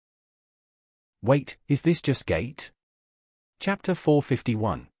Wait, is this just Gate? Chapter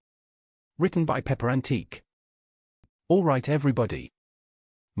 451. Written by Pepper Antique. All right everybody.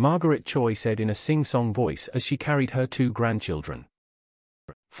 Margaret Choi said in a sing-song voice as she carried her 2 grandchildren.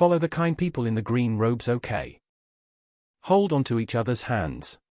 Follow the kind people in the green robes, okay? Hold on to each other's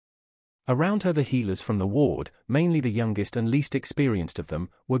hands. Around her the healers from the ward, mainly the youngest and least experienced of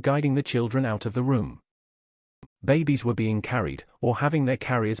them, were guiding the children out of the room. Babies were being carried, or having their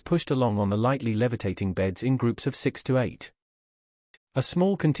carriers pushed along on the lightly levitating beds in groups of 6 to 8. A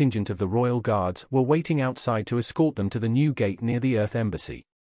small contingent of the Royal Guards were waiting outside to escort them to the new gate near the Earth Embassy.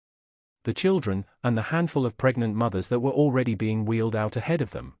 The children, and the handful of pregnant mothers that were already being wheeled out ahead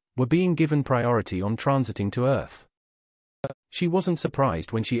of them, were being given priority on transiting to Earth. She wasn't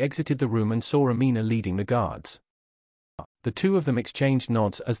surprised when she exited the room and saw Amina leading the guards. The 2 of them exchanged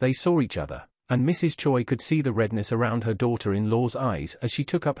nods as they saw each other, and Mrs. Choi could see the redness around her daughter-in-law's eyes as she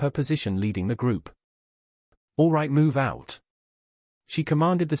took up her position leading the group. All right, move out. She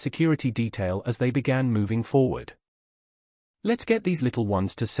commanded the security detail as they began moving forward. Let's get these little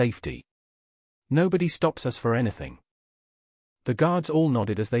ones to safety. Nobody stops us for anything. The guards all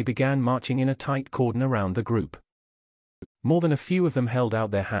nodded as they began marching in a tight cordon around the group. More than a few of them held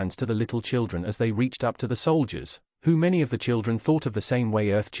out their hands to the little children as they reached up to the soldiers, who many of the children thought of the same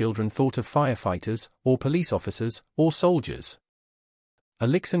way Earth children thought of firefighters, or police officers, or soldiers.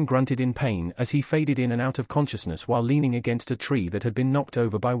 Elixon grunted in pain as he faded in and out of consciousness while leaning against a tree that had been knocked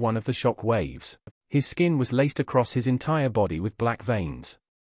over by one of the shock waves. His skin was laced across his entire body with black veins.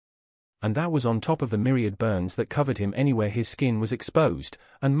 And that was on top of the myriad burns that covered him anywhere his skin was exposed,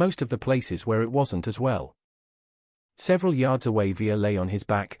 and most of the places where it wasn't as well. Several yards away Via lay on his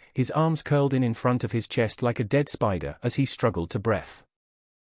back, his arms curled in front of his chest like a dead spider as he struggled to breath.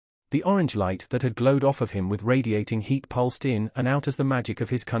 The orange light that had glowed off of him with radiating heat pulsed in and out as the magic of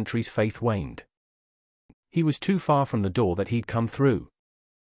his country's faith waned. He was too far from the door that he'd come through.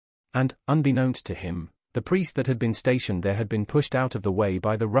 And, unbeknownst to him, the priest that had been stationed there had been pushed out of the way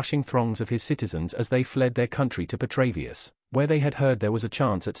by the rushing throngs of his citizens as they fled their country to Petravius, where they had heard there was a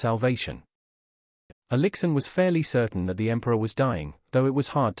chance at salvation. Elixon was fairly certain that the Emperor was dying, though it was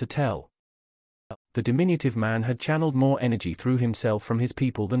hard to tell. The diminutive man had channeled more energy through himself from his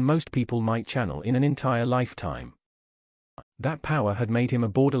people than most people might channel in an entire lifetime. That power had made him a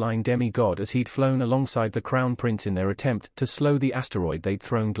borderline demigod as he'd flown alongside the Crown Prince in their attempt to slow the asteroid they'd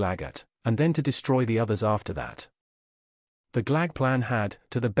thrown Glag at, and then to destroy the others after that. The Glag plan had,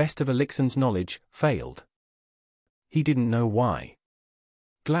 to the best of Elixon's knowledge, failed. He didn't know why.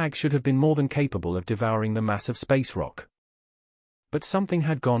 Glag should have been more than capable of devouring the mass of space rock. But something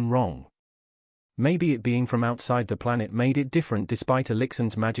had gone wrong. Maybe it being from outside the planet made it different despite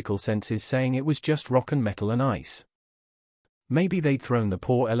Elixon's magical senses saying it was just rock and metal and ice. Maybe they'd thrown the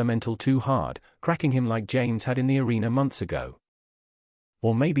poor elemental too hard, cracking him like James had in the arena months ago.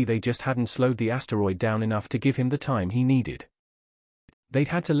 Or maybe they just hadn't slowed the asteroid down enough to give him the time he needed. They'd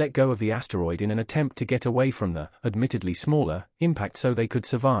had to let go of the asteroid in an attempt to get away from the, admittedly smaller, impact so they could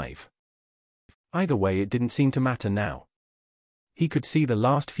survive. Either way it didn't seem to matter now. He could see the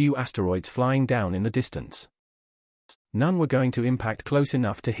last few asteroids flying down in the distance. None were going to impact close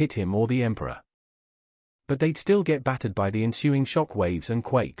enough to hit him or the Emperor. But they'd still get battered by the ensuing shock waves and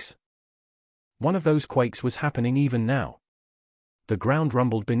quakes. One of those quakes was happening even now. The ground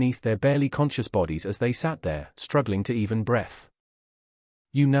rumbled beneath their barely conscious bodies as they sat there, struggling to even breath.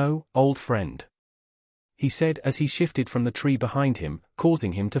 "You know, old friend," he said as he shifted from the tree behind him,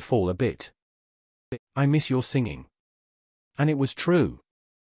 causing him to fall a bit. "I miss your singing." And it was true.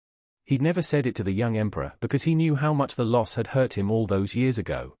 He'd never said it to the young Emperor because he knew how much the loss had hurt him all those years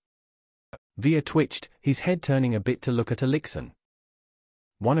ago. Via twitched, his head turning a bit to look at Elixon.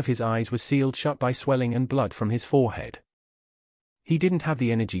 One of his eyes was sealed shut by swelling and blood from his forehead. He didn't have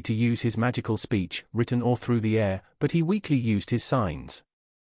the energy to use his magical speech, written or through the air, but he weakly used his signs.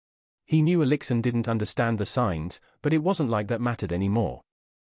 He knew Elixon didn't understand the signs, but it wasn't like that mattered anymore.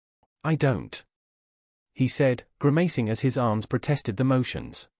 "I don't," he said, grimacing as his arms protested the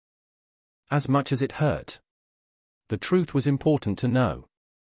motions. As much as it hurt. The truth was important to know.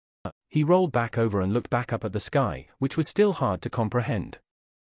 He rolled back over and looked back up at the sky, which was still hard to comprehend.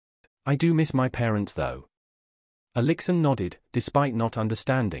 "I do miss my parents though." Elixon nodded, despite not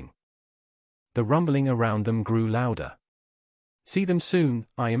understanding. The rumbling around them grew louder. "See them soon,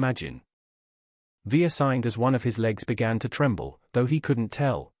 I imagine." Via signed as one of his legs began to tremble, though he couldn't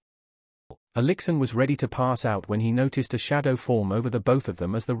tell. Elixon was ready to pass out when he noticed a shadow form over the both of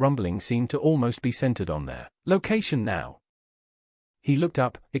them as the rumbling seemed to almost be centered on their location now. He looked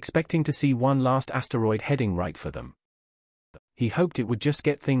up, expecting to see one last asteroid heading right for them. He hoped it would just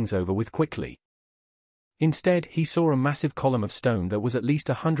get things over with quickly.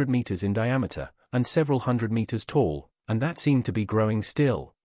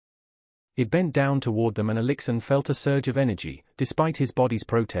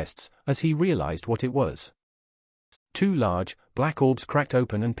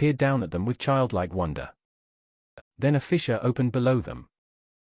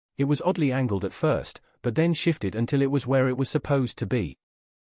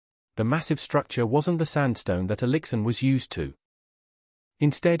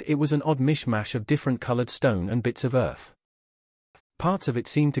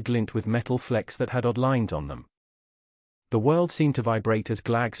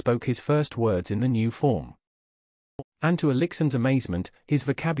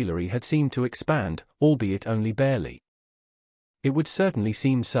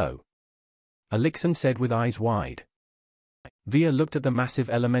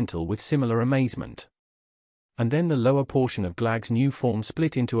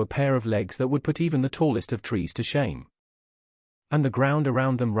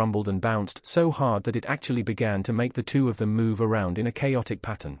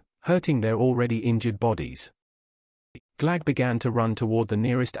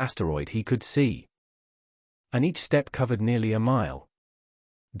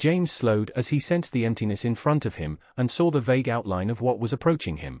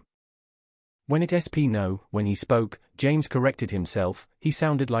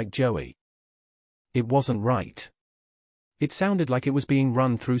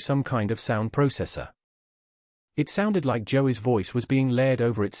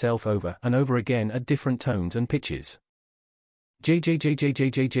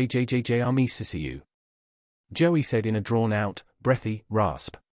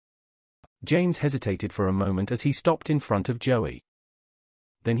 hesitated for a moment as he stopped in front of Joey.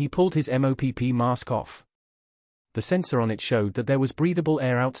 Then he pulled his MOPP mask off. The sensor on it showed that there was breathable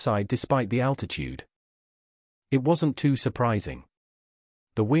air outside despite the altitude. It wasn't too surprising.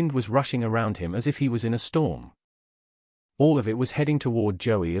 The wind was rushing around him as if he was in a storm. All of it was heading toward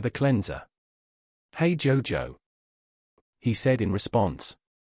Joey the cleanser. "Hey Jojo," he said in response.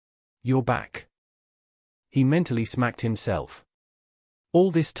 "You're back." He mentally smacked himself.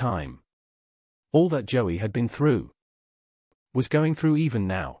 All this time. All that Joey had been through. Was going through even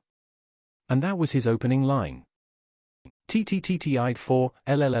now. And that was his opening line. TTTTI'd for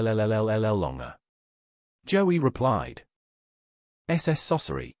LLLLLLL longer. Joey replied. SS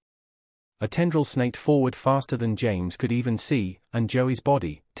sorcery. A tendril snaked forward faster than James could even see, and Joey's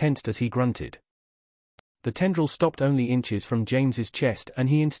body tensed as he grunted. The tendril stopped only inches from James's chest and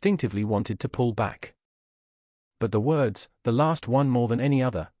he instinctively wanted to pull back. But the words, the last one more than any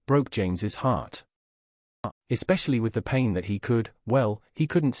other, broke James's heart. Especially with the pain that he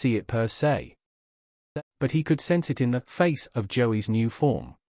couldn't see it per se. But he could sense it in the face of Joey's new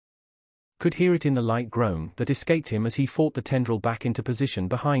form. Could hear it in the light groan that escaped him as he fought the tendril back into position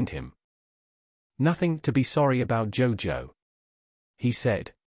behind him. "Nothing to be sorry about, Jojo," he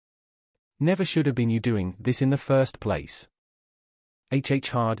said. "Never should have been you doing this in the first place."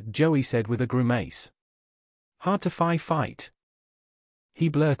 Hard, Joey said with a grimace. "Hard to fight," he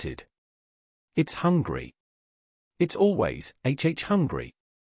blurted. "It's hungry. It's always hungry."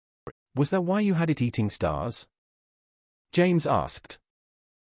 "Was that why you had it eating stars?" James asked.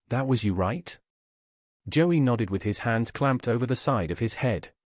 "That was you, right?" Joey nodded with his hands clamped over the side of his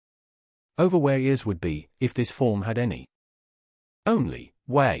head. Over where ears would be, if this form had any. "Only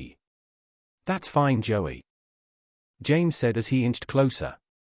way." "That's fine, Joey," James said as he inched closer.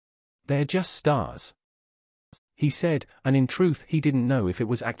 "They're just stars," he said, and in truth he didn't know if it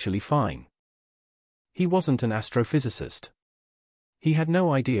was actually fine. He wasn't an astrophysicist. He had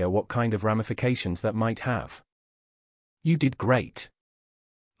no idea what kind of ramifications that might have. "You did great.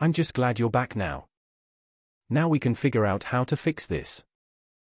 I'm just glad you're back now. Now we can figure out how to fix this."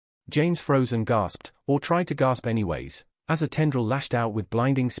 James froze and gasped, or tried to gasp anyways, as a tendril lashed out with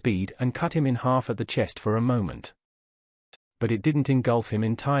blinding speed and cut him in half at the chest for a moment. But it didn't engulf him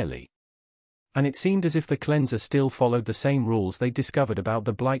entirely. And it seemed as if the cleanser still followed the same rules they'd discovered about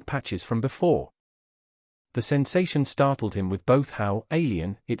the blight patches from before. The sensation startled him with both how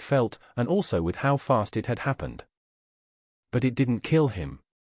alien it felt and also with how fast it had happened. But it didn't kill him.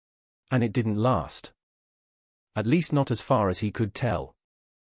 And it didn't last. At least not as far as he could tell.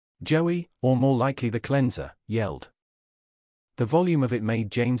 Joey, or more likely the cleanser, yelled. The volume of it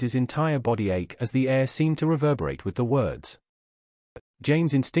made James's entire body ache as the air seemed to reverberate with the words.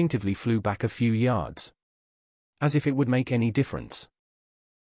 James instinctively flew back a few yards. As if it would make any difference.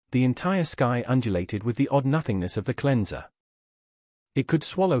 The entire sky undulated with the odd nothingness of the cleanser. It could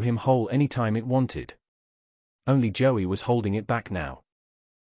swallow him whole any time it wanted. Only Joey was holding it back now.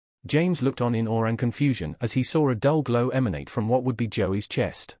 James looked on in awe and confusion as he saw a dull glow emanate from what would be Joey's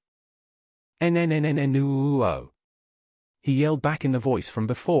chest. "NNNNNUO!" he yelled back in the voice from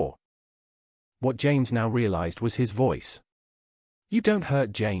before. What James now realized was his voice. "You don't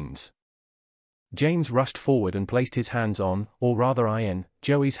hurt, James." James rushed forward and placed his hands on, or rather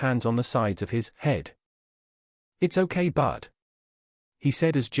Joey's hands on the sides of his head. "It's okay, bud," he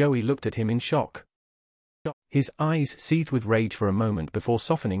said as Joey looked at him in shock. His eyes seethed with rage for a moment before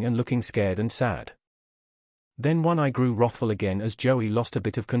softening and looking scared and sad. Then one eye grew wrathful again as Joey lost a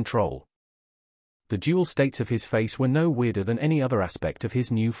bit of control. The dual states of his face were no weirder than any other aspect of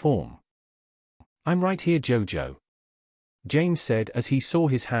his new form. "I'm right here, Jojo," James said as he saw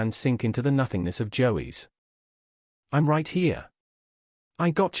his hands sink into the nothingness of Joey's. "I'm right here.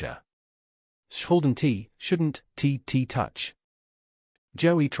 I gotcha. Shouldn't touch."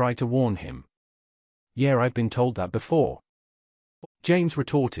 Joey tried to warn him. "Yeah, I've been told that before," James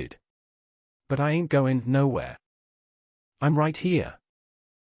retorted. "But I ain't going nowhere. I'm right here.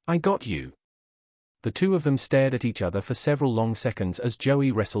 I got you." The two of them stared at each other for several long seconds as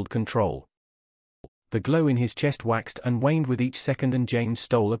Joey wrestled control. The glow in his chest waxed and waned with each second and James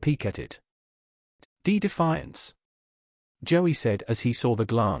stole a peek at it. "Defiance," Joey said as he saw the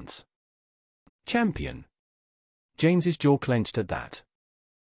glance. "Champion." James's jaw clenched at that.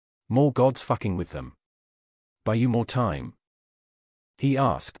 "More gods fucking with them. Buy you more time?" he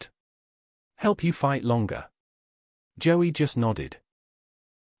asked. "Help you fight longer?" Joey just nodded.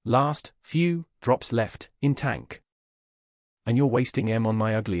 "Last few drops left in tank. And you're wasting M on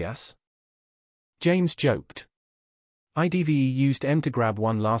my ugly ass?" James joked. "IDVE used M to grab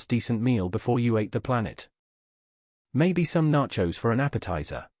one last decent meal before you ate the planet. Maybe some nachos for an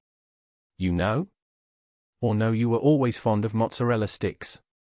appetizer. You know? Or no, you were always fond of mozzarella sticks."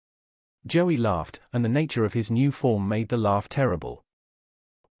 Joey laughed, and the nature of his new form made the laugh terrible.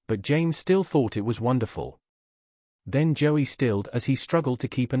 But James still thought it was wonderful. Then Joey stilled as he struggled to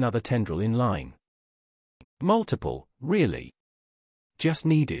keep another tendril in line. "Multiple, really? Just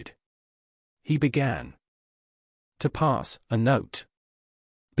needed." He began. "To pass, a note.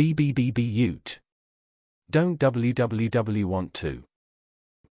 BBBB Don't WWW want to?"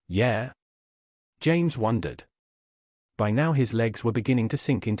 "Yeah?" James wondered. By now his legs were beginning to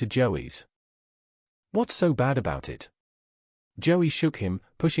sink into Joey's. "What's so bad about it?" Joey shook him,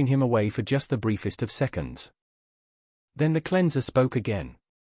 pushing him away for just the briefest of seconds. Then the cleanser spoke again.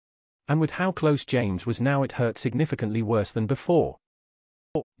 And with how close James was now, it hurt significantly worse than before.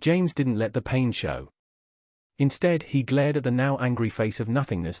 James didn't let the pain show. Instead, he glared at the now angry face of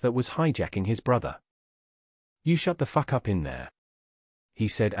nothingness that was hijacking his brother. "You shut the fuck up in there," he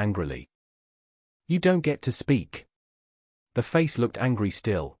said angrily. "You don't get to speak." The face looked angry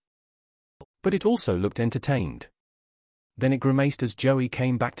still. But it also looked entertained. Then it grimaced as Joey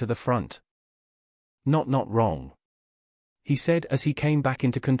came back to the front. Not wrong," he said as he came back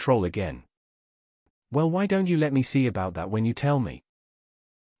into control again. "Well, why don't you let me see about that when you tell me?"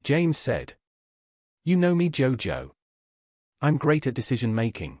 James said. "You know me, Jojo. I'm great at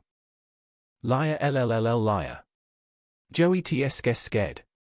decision-making." "Liar, LLLL liar." Joey gets scared.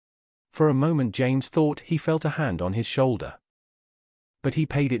 For a moment James thought he felt a hand on his shoulder. But he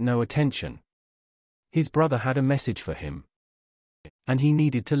paid it no attention. His brother had a message for him. And he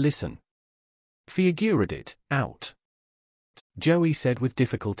needed to listen. "Figured it out," Joey said with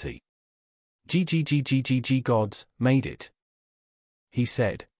difficulty. "GGGGGG gods made it," he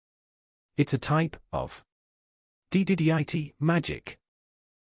said. "It's a type of DDDIT magic."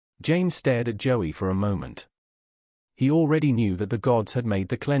 James stared at Joey for a moment. He already knew that the gods had made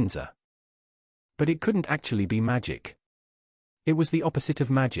the cleanser. But it couldn't actually be magic. It was the opposite of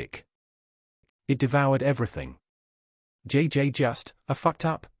magic. It devoured everything. Just a fucked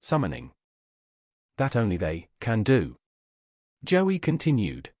up summoning. That only they can do. Joey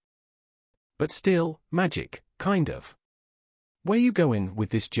continued. "But still, magic, kind of. Where you going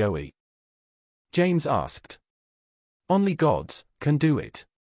with this, Joey?" James asked. "Only gods can do it,"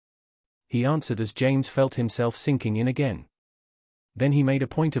 he answered as James felt himself sinking in again. Then he made a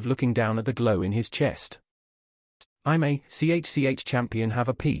point of looking down at the glow in his chest. "I'm a CHCH champion, have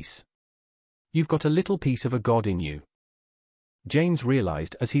a piece. You've got a little piece of a god in you," James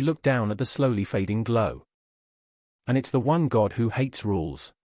realized as he looked down at the slowly fading glow. "And it's the one god who hates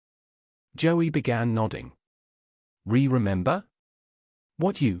rules." Joey began nodding. Remember?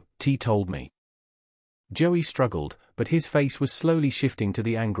 What you told me." Joey struggled, but his face was slowly shifting to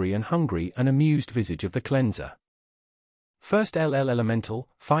the angry and hungry and amused visage of the cleanser. "First LL elemental,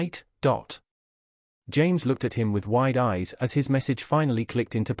 fight, dot." James looked at him with wide eyes as his message finally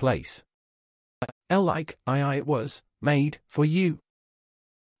clicked into place. Like, it was made for you.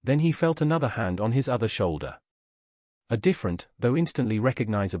 Then he felt another hand on his other shoulder. A different, though instantly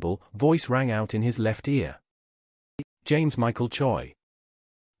recognizable, voice rang out in his left ear. James Michael Choi.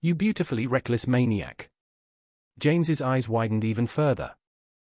 You beautifully reckless maniac. James's eyes widened even further.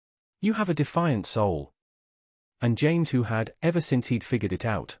 You have a defiant soul. And James, who had, ever since he'd figured it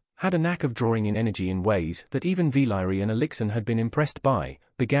out, had a knack of drawing in energy in ways that even Vilari and Elixon had been impressed by,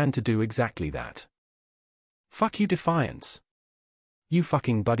 began to do exactly that. Fuck you, Defiance. You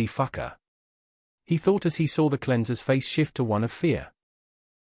fucking buddy fucker. He thought as he saw the cleanser's face shift to one of fear.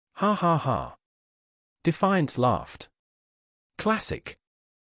 Ha ha ha. Defiance laughed. Classic.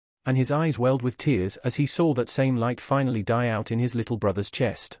 And his eyes welled with tears as he saw that same light finally die out in his little brother's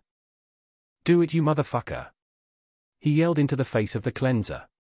chest. Do it, you motherfucker. He yelled into the face of the cleanser.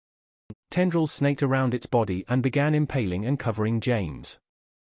 Tendrils snaked around its body and began impaling and covering James.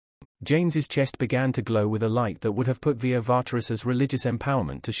 James's chest began to glow with a light that would have put Via Vartarus's religious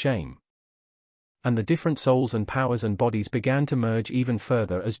empowerment to shame. And the different souls and powers and bodies began to merge even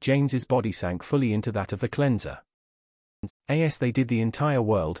further as James's body sank fully into that of the cleanser. As they did, the entire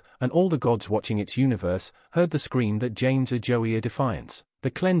world, and all the gods watching its universe, heard the scream that James Ajoia Defiance, the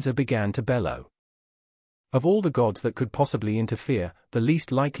cleanser, began to bellow. Of all the gods that could possibly interfere, the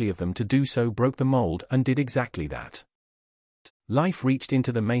least likely of them to do so broke the mold and did exactly that. Life reached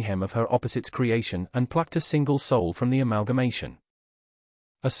into the mayhem of her opposite's creation and plucked a single soul from the amalgamation.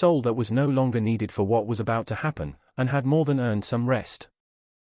 A soul that was no longer needed for what was about to happen, and had more than earned some rest.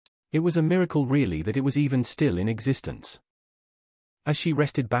 It was a miracle really that it was even still in existence. As she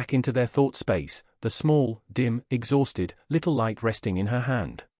rested back into their thought space, the small, dim, exhausted, little light resting in her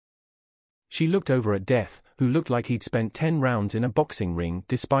hand. She looked over at Death, who looked like he'd spent 10 rounds in a boxing ring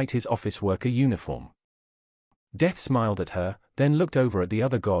despite his office worker uniform. Death smiled at her, then looked over at the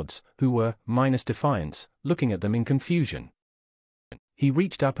other gods, who were, minus Defiance, looking at them in confusion. He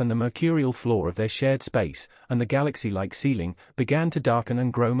reached up and the mercurial floor of their shared space, and the galaxy-like ceiling, began to darken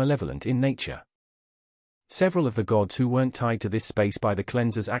and grow malevolent in nature. Several of the gods who weren't tied to this space by the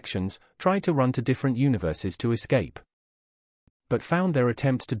cleanser's actions, tried to run to different universes to escape. But found their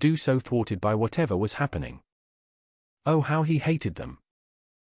attempts to do so thwarted by whatever was happening. Oh, how he hated them.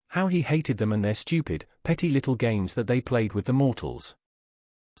 How he hated them and their stupid, petty little games that they played with the mortals.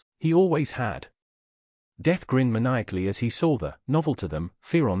 He always had. Death grinned maniacally as he saw the, novel to them,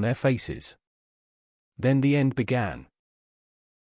 fear on their faces. Then the end began.